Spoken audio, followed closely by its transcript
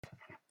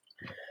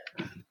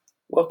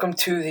Welcome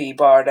to the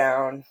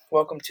Barodwn.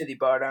 Welcome to the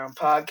Barodwn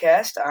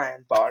podcast. I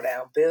am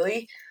Barodwn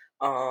Billy.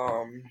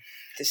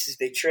 This is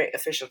the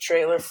official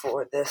trailer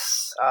for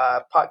this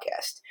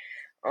podcast.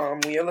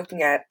 We are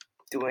looking at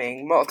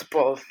doing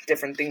multiple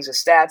different things of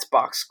stats,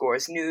 box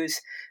scores, news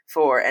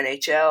for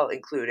NHL,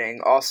 including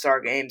All-Star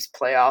games,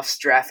 playoffs,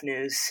 draft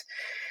news,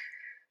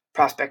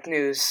 prospect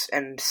news,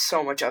 and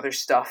so much other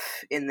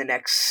stuff in the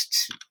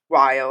next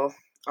while.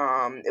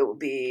 It will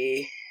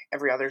be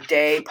every other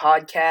day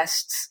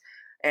podcasts.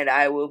 And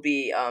I will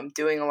be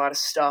doing a lot of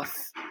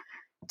stuff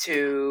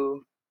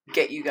to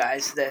get you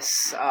guys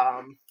this,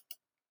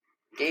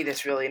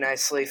 really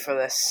nicely for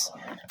this.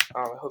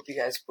 I hope you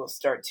guys will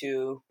start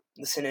to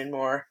listen in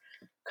more,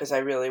 because I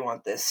really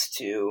want this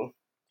to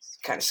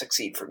kind of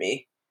succeed for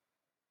me.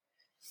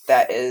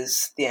 That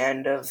is the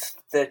end of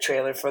the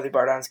trailer for the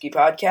Bardonsky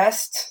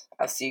podcast.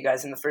 I'll see you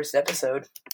guys in the first episode.